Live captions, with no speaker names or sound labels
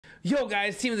Yo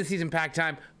guys, team of the season pack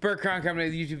time. Bert Cron coming to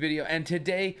the YouTube video, and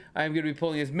today I'm going to be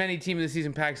pulling as many team of the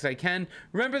season packs as I can.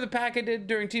 Remember the pack I did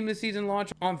during team of the season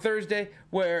launch on Thursday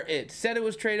where it said it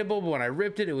was tradable, but when I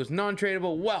ripped it, it was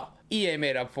non-tradable? Well, EA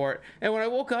made up for it. And when I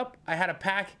woke up, I had a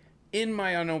pack in my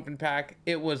unopened pack.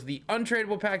 It was the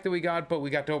untradeable pack that we got, but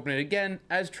we got to open it again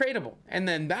as tradable. And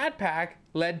then that pack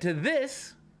led to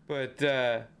this. But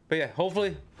yeah,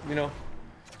 hopefully, you know,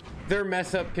 their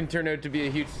mess up can turn out to be a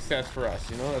huge success for us.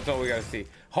 You know, that's all we gotta see.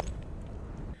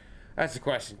 That's the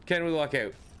question. Can we luck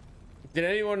out? Did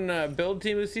anyone build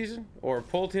team of the season or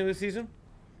pull team of the season?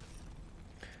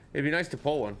 It'd be nice to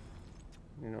pull one,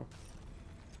 you know,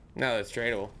 now that's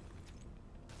tradable.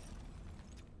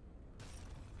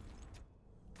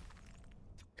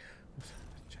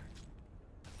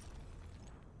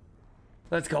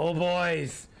 Let's go,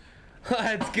 boys.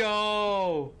 Let's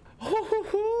go.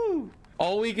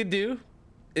 All we could do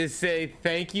is say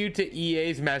thank you to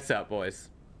EA's mess up, boys.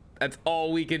 That's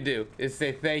all we can do is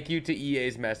say thank you to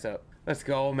EA's mess up. Let's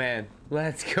go, man.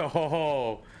 Let's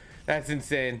go. That's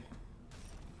insane.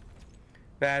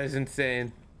 That is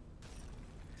insane.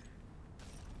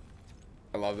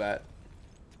 I love that.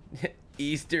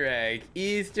 Easter egg.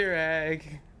 Easter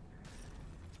egg.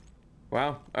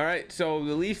 Wow. All right. So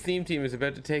the Leafs theme team is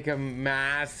about to take a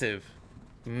massive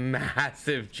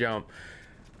jump.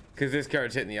 Because this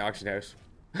card's hitting the auction house.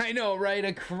 I know, right?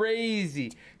 A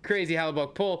crazy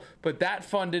Hellebuyck pull, but that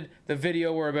funded the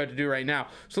video we're about to do right now.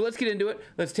 So let's get into it.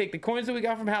 Let's take the coins that we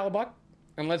got from Hellebuyck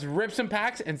and let's rip some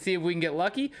packs and see if we can get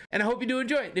lucky. And I hope you do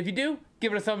enjoy it. If you do,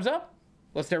 give it a thumbs up.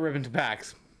 Let's start ripping some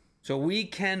packs. So we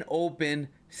can open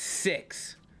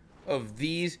 6 of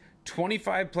these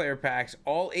 25 player packs,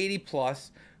 all 80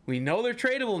 plus. We know they're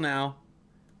tradable now.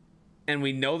 And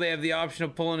we know they have the option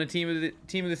of pulling a team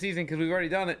of the season because we've already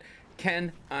done it.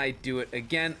 Can I do it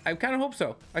again? I kind of hope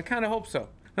so. I kind of hope so.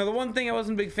 Now, the one thing I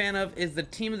wasn't a big fan of is the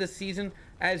team of the season,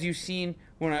 as you've seen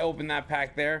when I opened that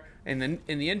pack there in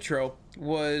the intro,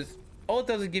 was all it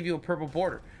does is give you a purple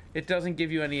border. It doesn't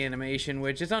give you any animation,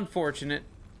 which is unfortunate.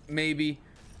 Maybe,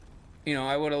 you know,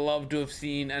 I would have loved to have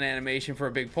seen an animation for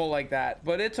a big pull like that,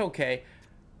 but it's okay.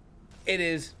 It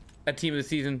is a team of the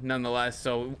season nonetheless,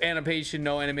 so animation,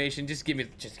 no animation, just give me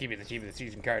the team of the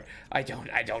season card. I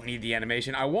don't need the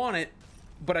animation. I want it,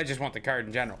 but I just want the card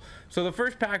in general. So the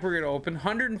first pack we're going to open,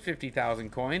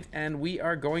 150,000 coins, and we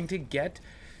are going to get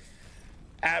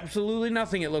absolutely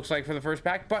nothing, it looks like, for the first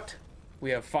pack, but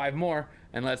we have 5 more,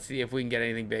 and let's see if we can get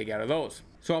anything big out of those.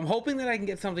 So I'm hoping that I can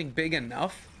get something big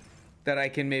enough that I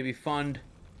can maybe fund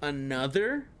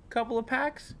another couple of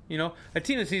packs. You know, a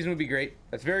team of the season would be great.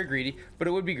 That's very greedy, but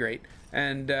it would be great.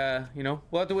 And you know,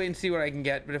 we'll have to wait and see what I can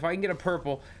get. But if I can get a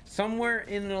purple somewhere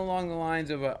in and along the lines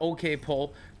of a okay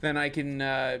pull, then I can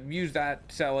use that,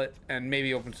 sell it, and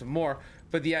maybe open some more.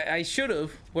 But what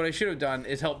I should have done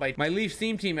is help my Leafs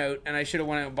theme team out, and I should have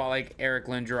went out and bought like Eric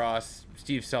Lindros,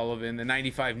 Steve Sullivan, the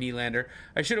 95 Nylander.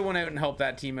 I should have went out and helped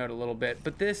that team out a little bit.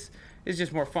 But this is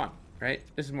just more fun. Right?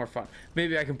 This is more fun.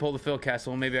 Maybe I can pull the Phil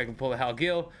Kessel. Maybe I can pull the Hal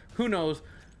Gill. Who knows?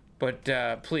 But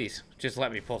please, just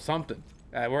let me pull something.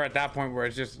 We're at that point where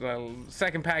it's just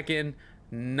second pack in,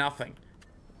 nothing.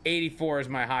 84 is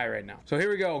my high right now. So here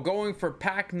we go. Going for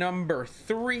pack number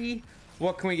 3.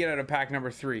 What can we get out of pack number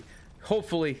 3?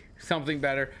 Hopefully something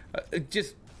better.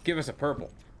 Just give us a purple.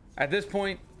 At this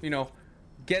point, you know,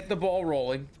 get the ball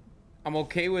rolling. I'm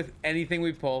okay with anything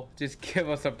we pull. Just give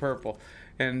us a purple.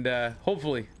 And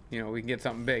hopefully, you know, we can get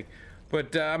something big.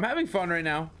 But I'm having fun right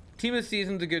now. Team of the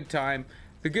season's a good time.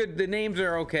 The names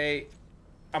are okay.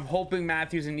 I'm hoping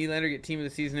Matthews and Nylander get team of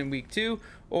the season in week 2,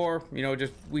 or, you know,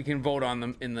 just we can vote on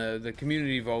them in the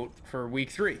community vote for week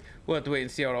 3. We'll have to wait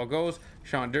and see how it all goes.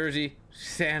 Sean Durzi,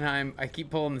 Sanheim. I keep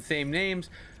pulling the same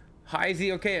names.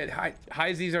 Heisey, okay.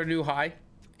 Heisey's our new high,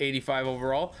 85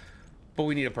 overall. But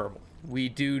we need a purple. We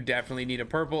do definitely need a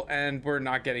purple, and we're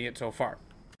not getting it so far.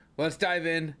 Let's dive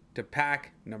in to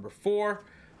pack number 4,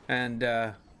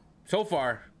 and so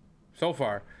far,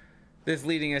 this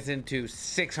leading us into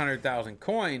 600,000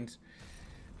 coins.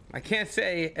 I can't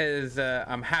say as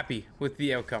I'm happy with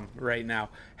the outcome right now.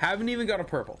 Haven't even got a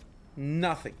purple.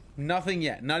 Nothing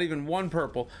yet. Not even one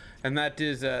purple, and that's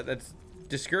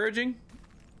discouraging.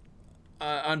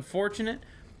 Unfortunate.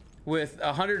 With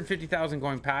 150,000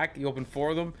 coin pack, you open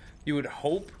 4 of them. You would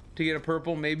hope to get a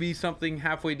purple, maybe something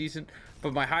halfway decent.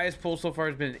 But my highest pull so far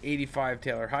has been an 85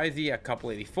 Taylor Heisey, a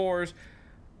couple 84s.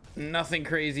 Nothing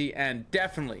crazy, and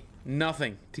definitely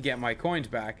nothing to get my coins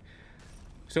back.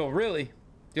 So really,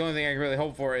 the only thing I can really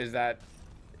hope for is that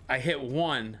I hit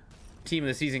one team of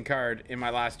the season card in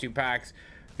my last 2 packs,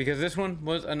 because this one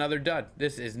was another dud.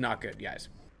 This is not good, guys.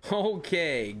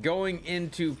 Okay, going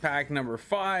into pack number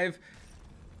 5.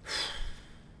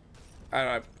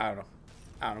 I don't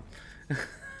know.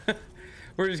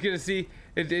 We're just gonna see.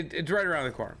 It's right around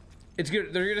the corner. It's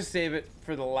good. They're gonna save it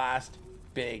for the last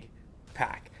big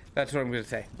pack. That's what I'm gonna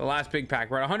say. The last big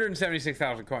pack. We're at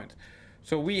 176,000 coins.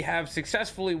 So we have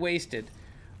successfully wasted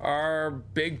our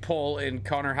big pull in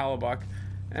Connor Hellebuck,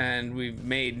 and we've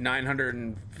made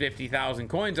 950,000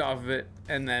 coins off of it,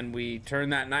 and then we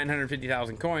turned that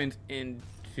 950,000 coins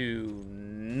into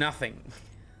nothing.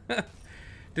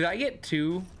 Did I get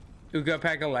 2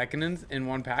 Ukko-Pekka Lekkonens in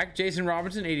one pack? Jason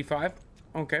Robinson, 85.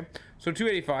 Okay, so 2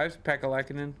 85s. Pekka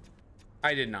Lekkonen.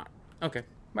 I did not. Okay,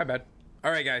 my bad.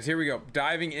 All right, guys, here we go.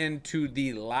 Diving into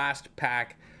the last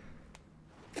pack.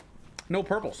 No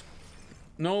purples.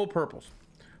 No purples.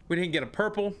 We didn't get a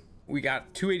purple. We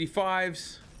got 2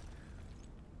 85s,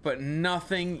 but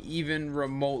nothing even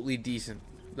remotely decent.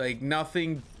 Like,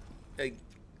 nothing. Like,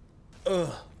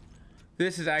 ugh.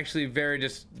 This is actually very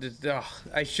just ugh.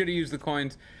 I should have used the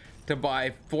coins to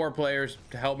buy 4 players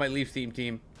to help my Leaf theme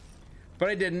team, but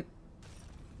I didn't.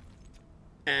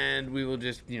 And we will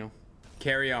just, you know,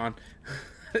 carry on.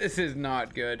 This is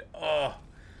not good.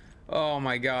 Oh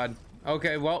my god.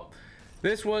 Okay, well,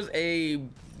 this was a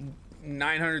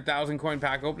 900,000 coin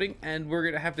pack opening, and we're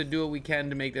gonna have to do what we can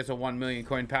to make this a 1 million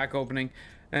coin pack opening.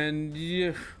 And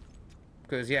yeah,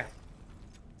 because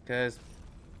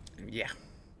yeah.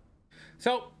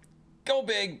 So go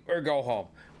big or go home.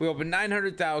 We opened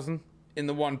 900,000 in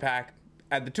the one pack.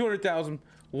 At the 200,000,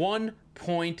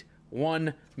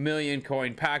 1.1 million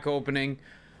coin pack opening.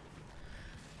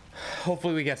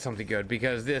 Hopefully we get something good,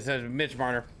 because this is Mitch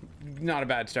Marner. Not a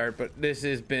bad start, but this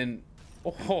has been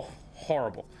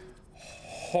horrible.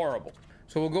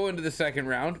 So we'll go into the second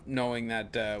round knowing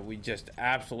that we just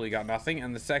absolutely got nothing,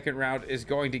 and the second round is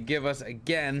going to give us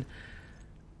again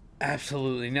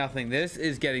absolutely nothing. This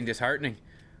is getting disheartening.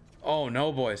 Oh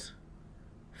no, boys.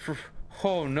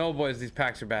 Oh no, boys, these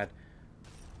packs are bad.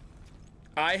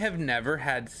 I have never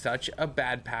had such a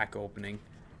bad pack opening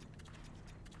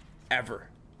ever.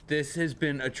 This has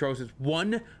been atrocious.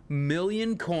 1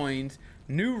 million coins,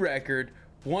 new record.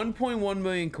 1.1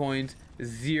 million coins,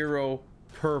 0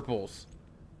 purples.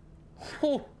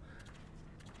 Whew.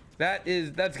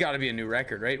 That's got to be a new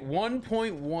record, right?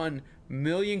 1.1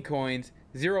 million coins,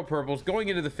 0 purples. Going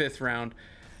into the 5th round,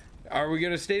 are we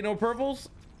gonna stay no purples?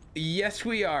 Yes,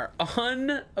 we are.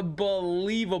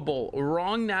 Unbelievable.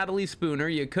 Wrong, Natalie Spooner.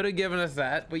 You could have given us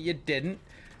that, but you didn't.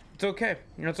 It's okay.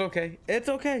 It's okay. It's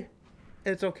okay.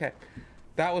 It's okay.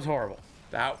 That was horrible.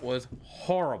 That was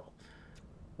horrible.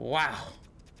 Wow.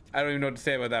 I don't even know what to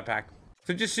say about that pack.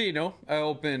 So just so you know, I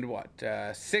opened what,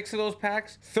 6 of those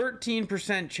packs.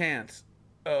 13% chance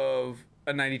of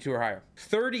a 92 or higher.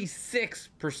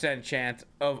 36% chance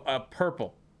of a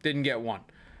purple. Didn't get one.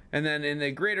 And then in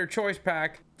the greater choice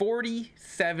pack,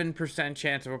 47%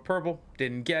 chance of a purple.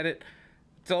 Didn't get it.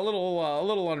 It's a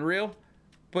little unreal.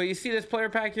 But you see this player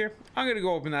pack here? I'm gonna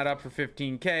go open that up for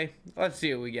 15K. Let's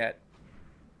see what we get.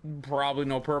 Probably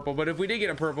no purple, but if we did get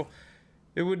a purple,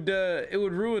 it would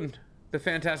ruin the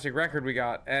fantastic record we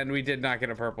got, and we did not get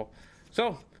a purple.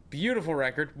 So beautiful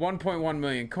record, 1.1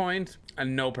 million coins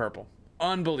and no purple.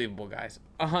 Unbelievable, guys.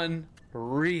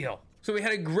 Unreal. So we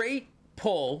had a great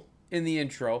pull in the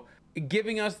intro,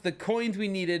 giving us the coins we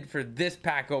needed for this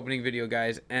pack opening video,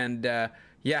 guys. And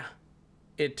yeah,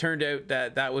 it turned out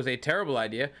that that was a terrible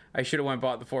idea. I should have went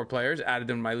bought the 4 players, added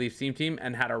them to my Leafs team,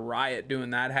 and had a riot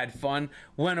doing that. Had fun,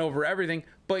 went over everything.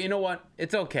 But you know what?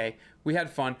 It's okay. We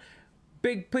had fun.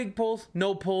 Big pulls,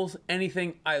 no pulls,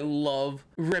 anything. I love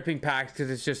ripping packs because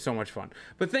it's just so much fun.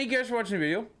 But thank you guys for watching the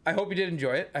video. I hope you did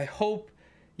enjoy it. I hope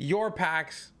your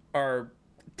packs are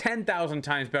 10,000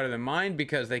 times better than mine,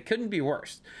 because they couldn't be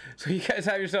worse. So you guys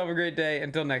have yourself a great day.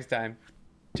 Until next time,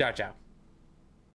 ciao, ciao.